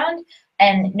background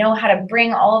and know how to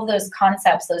bring all of those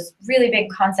concepts, those really big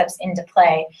concepts, into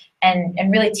play and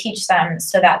really teach them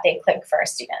so that they click for our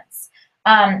students.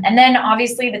 And then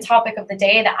obviously the topic of the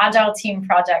day, the Agile team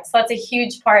project. So that's a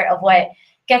huge part of what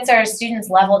gets our students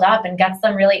leveled up and gets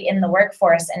them really in the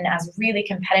workforce and as really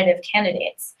competitive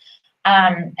candidates.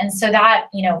 And so that,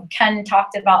 Ken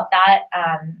talked about that.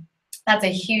 That's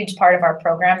a huge part of our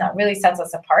program that really sets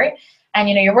us apart. And,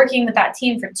 you're working with that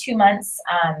team for 2 months,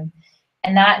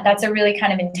 and that's a really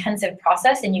kind of intensive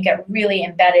process, and you get really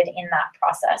embedded in that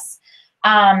process.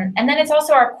 And then it's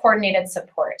also our coordinated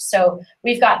support. So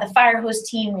we've got the Firehose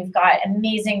team, we've got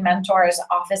amazing mentors,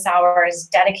 office hours,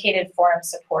 dedicated forum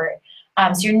support.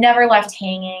 So you're never left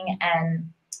hanging, and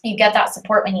you get that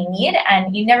support when you need,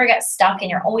 and you never get stuck,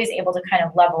 and you're always able to kind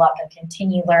of level up and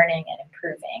continue learning and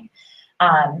improving.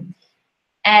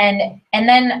 And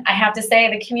then I have to say,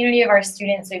 the community of our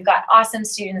students, we've got awesome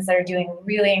students that are doing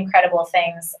really incredible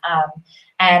things.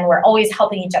 And we're always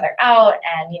helping each other out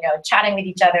and, chatting with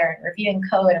each other and reviewing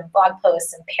code and blog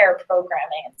posts and pair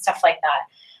programming and stuff like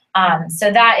that.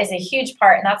 So that is a huge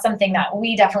part, and that's something that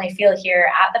we definitely feel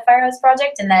here at the Firehose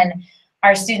project. And then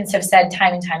our students have said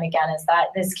time and time again is that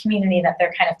this community that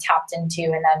they're kind of tapped into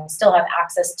and then still have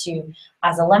access to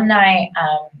as alumni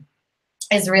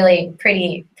is really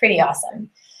pretty awesome.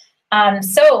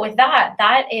 So with that,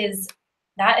 that is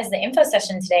the info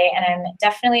session today, and I'm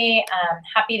definitely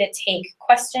happy to take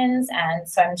questions. And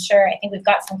so I think we've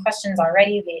got some questions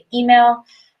already via email.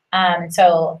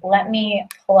 So let me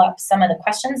pull up some of the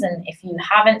questions, and if you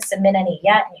haven't submitted any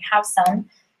yet and you have some,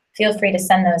 feel free to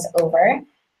send those over.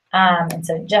 And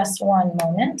so just one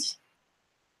moment.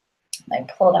 Let me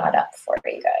pull that up for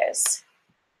you guys.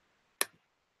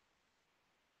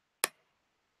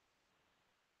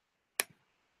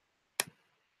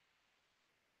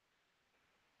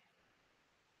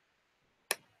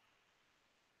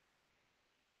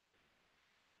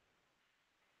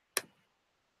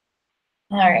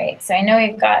 All right, so I know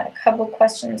we've got a couple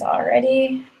questions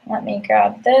already. Let me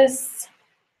grab this.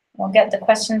 We'll get the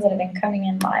questions that have been coming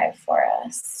in live for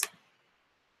us.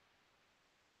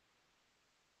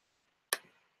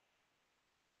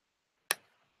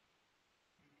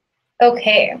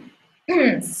 Okay,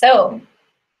 so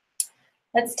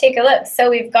let's take a look. So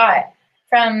we've got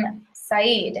from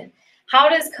Saeed, how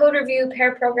does code review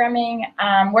pair programming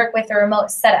work with a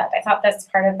remote setup? I thought that's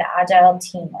part of the Agile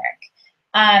teamwork.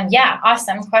 Yeah,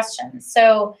 awesome question.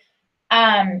 So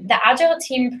the Agile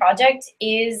team project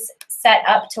is set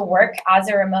up to work as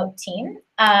a remote team.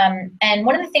 And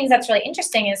one of the things that's really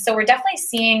interesting is, so we're definitely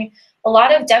seeing a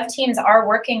lot of dev teams are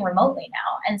working remotely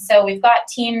now. And so we've got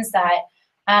teams that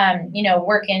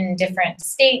work in different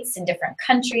states, in different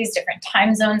countries, different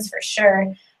time zones for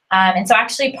sure. And so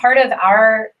actually part of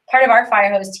our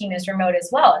Firehose team is remote as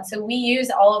well. And so we use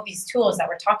all of these tools that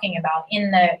we're talking about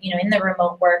in the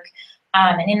remote work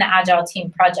and in the Agile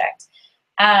team project.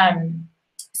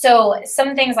 So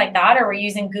some things like that, or we're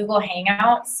using Google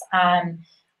Hangouts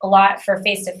a lot for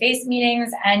face-to-face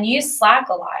meetings, and use Slack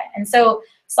a lot. And so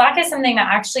Slack is something that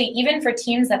actually, even for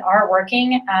teams that are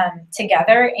working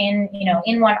together in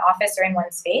one office or in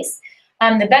one space,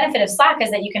 the benefit of Slack is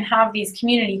that you can have these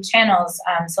community channels,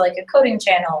 so like a coding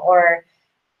channel or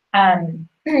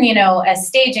a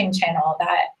staging channel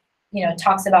that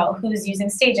talks about who's using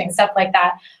staging, stuff like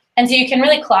that. And so you can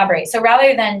really collaborate. So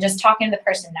rather than just talking to the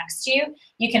person next to you,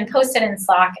 you can post it in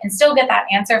Slack and still get that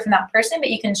answer from that person, but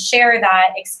you can share that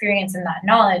experience and that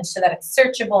knowledge so that it's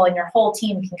searchable and your whole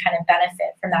team can kind of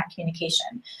benefit from that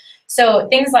communication. So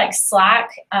things like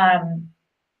Slack, and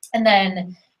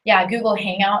then Google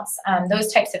Hangouts,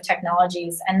 those types of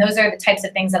technologies, and those are the types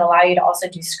of things that allow you to also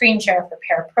do screen share for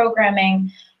pair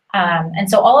programming. And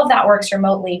so all of that works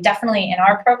remotely, definitely in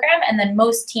our program, and then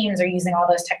most teams are using all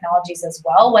those technologies as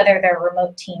well, whether they're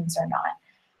remote teams or not.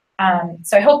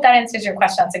 So I hope that answers your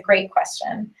question. That's a great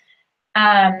question.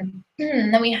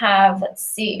 Then we have, let's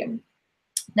see,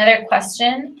 another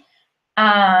question.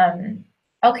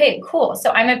 Okay, cool.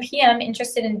 So I'm a PM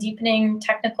interested in deepening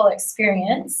technical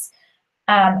experience.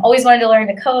 Always wanted to learn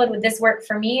to code. Would this work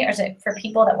for me, or is it for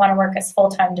people that want to work as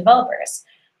full-time developers?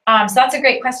 So that's a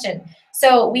great question.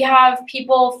 So we have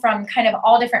people from kind of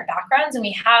all different backgrounds, and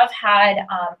we have had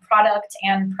product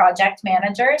and project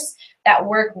managers that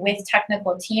work with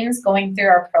technical teams going through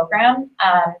our program.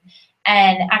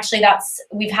 And actually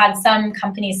we've had some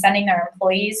companies sending their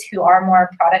employees who are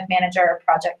more product manager or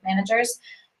project managers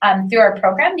through our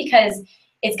program, because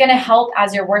it's going to help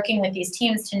as you're working with these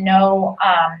teams to know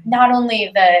not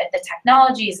only the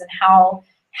technologies and how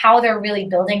they're really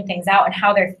building things out and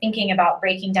how they're thinking about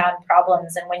breaking down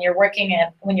problems, and when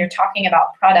you're talking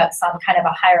about products on kind of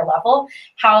a higher level,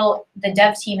 how the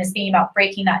dev team is thinking about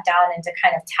breaking that down into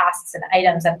kind of tasks and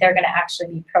items that they're going to actually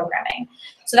be programming.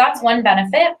 So that's one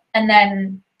benefit. And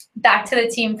then back to the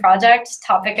team project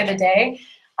topic of the day,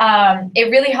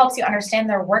 it really helps you understand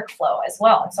their workflow as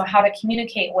well. And so how to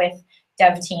communicate with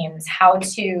dev teams, how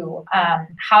they're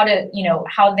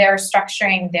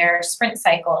structuring their sprint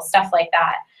cycle, stuff like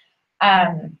that.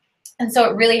 And so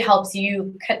it really helps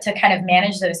you to kind of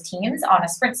manage those teams on a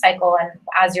sprint cycle and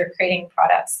as you're creating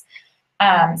products.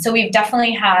 So we've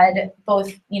definitely had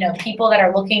both, people that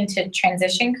are looking to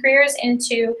transition careers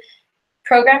into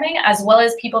programming, as well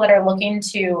as people that are looking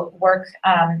to work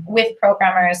with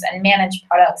programmers and manage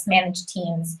products, manage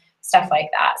teams, stuff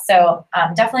like that. So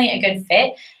definitely a good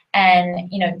fit. And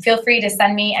feel free to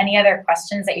send me any other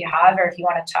questions that you have, or if you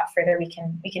want to chat further, we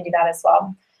can do that as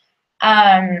well.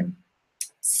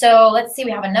 So let's see,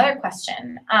 we have another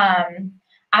question.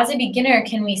 As a beginner,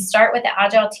 can we start with the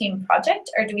Agile team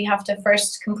project, or do we have to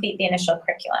first complete the initial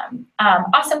curriculum?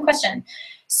 Awesome question.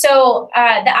 So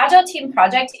the Agile team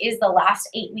project is the last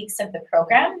 8 weeks of the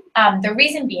program. The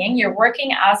reason being, you're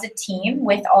working as a team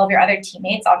with all of your other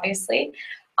teammates, obviously,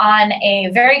 on a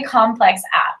very complex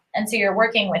app. And so you're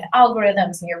working with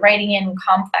algorithms and you're writing in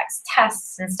complex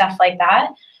tests and stuff like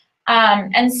that.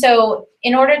 And so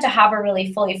in order to have a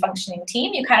really fully functioning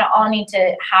team, you kind of all need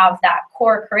to have that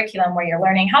core curriculum where you're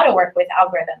learning how to work with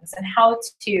algorithms and how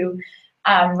to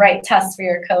write tests for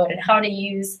your code and how to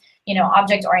use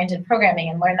object-oriented programming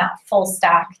and learn that full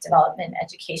stack development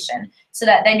education, so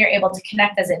that then you're able to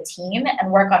connect as a team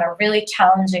and work on a really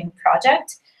challenging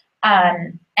project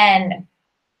and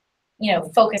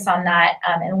focus on that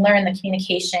and learn the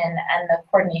communication and the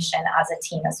coordination as a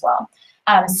team as well.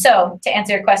 So to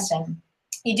answer your question,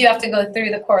 you do have to go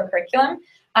through the core curriculum,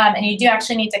 and you do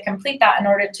actually need to complete that in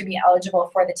order to be eligible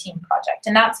for the team project.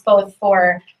 And that's both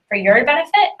for your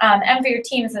benefit and for your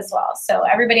teams as well. So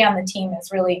everybody on the team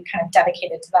is really kind of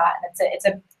dedicated to that, and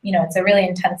it's a really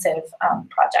intensive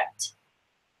project.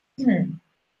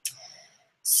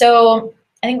 So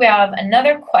I think we have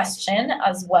another question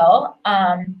as well.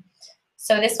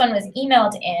 So this one was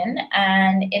emailed in,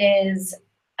 and it is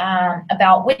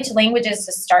about which languages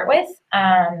to start with.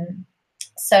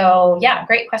 So yeah,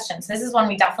 great question. So this is one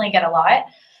we definitely get a lot.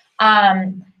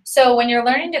 So when you're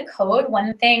learning to code,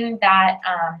 one thing that,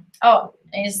 oh,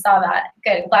 I just saw that.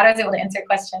 Good, glad I was able to answer your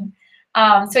question.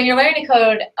 So when you're learning to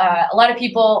code, a lot of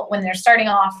people, when they're starting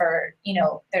off, or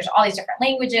there's all these different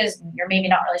languages, and you're maybe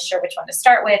not really sure which one to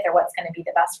start with or what's going to be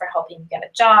the best for helping you get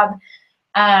a job.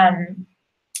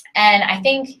 And I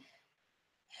think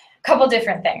a couple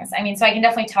different things. I mean, so I can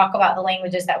definitely talk about the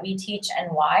languages that we teach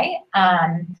and why.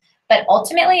 But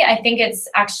ultimately, I think it's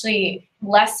actually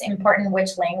less important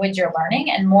which language you're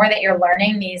learning and more that you're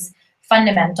learning these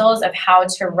fundamentals of how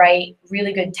to write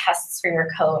really good tests for your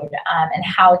code, and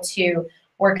how to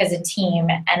work as a team,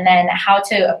 and then how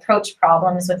to approach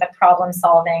problems with a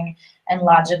problem-solving and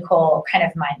logical kind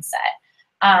of mindset.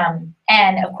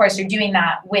 And of course, you're doing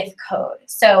that with code.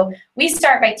 So we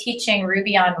start by teaching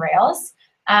Ruby on Rails.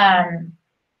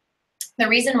 The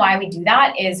reason why we do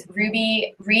that is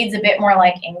Ruby reads a bit more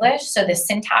like English, so the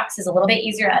syntax is a little bit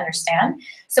easier to understand.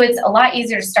 So it's a lot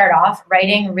easier to start off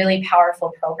writing really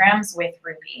powerful programs with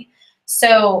Ruby.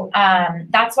 So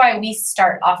that's why we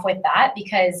start off with that,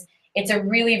 because it's a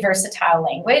really versatile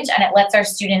language and it lets our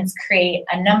students create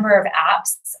a number of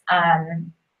apps,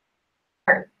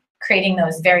 creating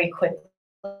those very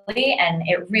quickly, and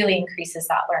it really increases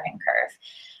that learning curve.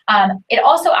 It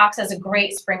also acts as a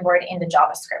great springboard into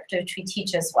JavaScript, which we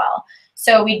teach as well.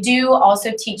 So we do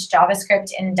also teach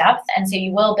JavaScript in depth, and so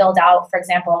you will build out, for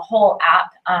example, a whole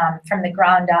app from the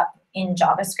ground up in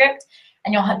JavaScript,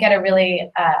 and you'll get a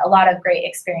lot of great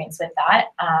experience with that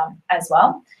as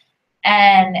well.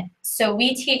 And so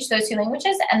we teach those two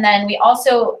languages, and then we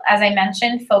also, as I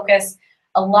mentioned, focus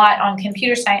a lot on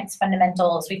computer science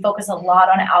fundamentals. We focus a lot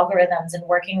on algorithms and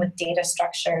working with data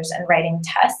structures and writing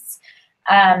tests.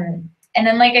 And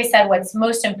then, like I said, what's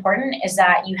most important is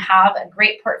that you have a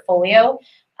great portfolio,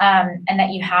 and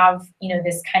that you have,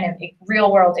 this kind of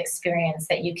real world experience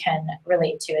that you can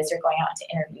relate to as you're going out to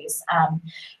interviews.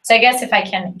 So I guess if I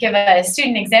can give a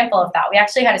student example of that, we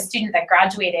actually had a student that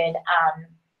graduated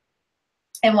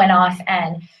and went off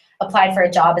and applied for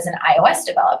a job as an iOS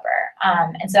developer.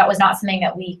 And so that was not something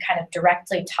that we kind of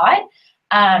directly taught.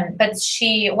 But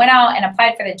she went out and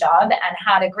applied for the job and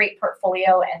had a great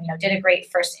portfolio and did a great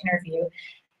first interview.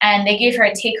 And they gave her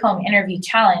a take-home interview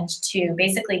challenge to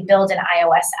basically build an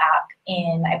iOS app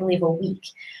in, I believe, a week.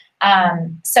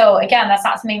 So again, that's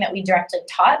not something that we directly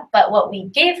taught, but what we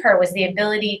gave her was the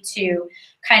ability to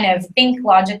kind of think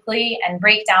logically and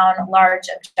break down large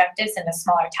objectives into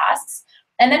smaller tasks.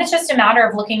 And then it's just a matter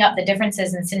of looking up the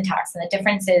differences in syntax and the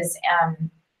differences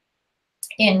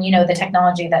in the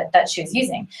technology that she was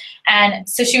using. And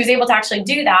so she was able to actually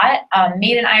do that,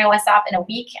 made an iOS app in a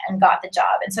week and got the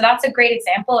job. And so that's a great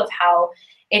example of how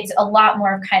it's a lot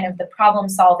more of kind of the problem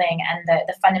solving and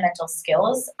the fundamental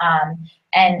skills,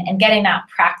 and getting that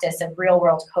practice of real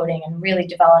world coding and really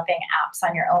developing apps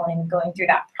on your own and going through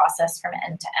that process from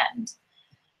end to end.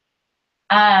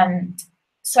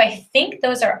 So I think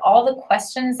those are all the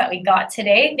questions that we got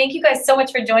today. Thank you guys so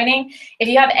much for joining. If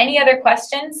you have any other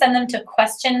questions, send them to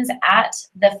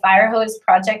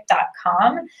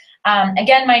questions@thefirehoseproject.com.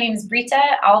 Again, my name is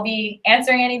Brita. I'll be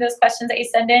answering any of those questions that you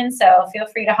send in, so feel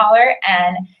free to holler.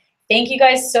 And thank you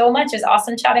guys so much. It was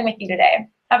awesome chatting with you today.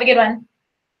 Have a good one.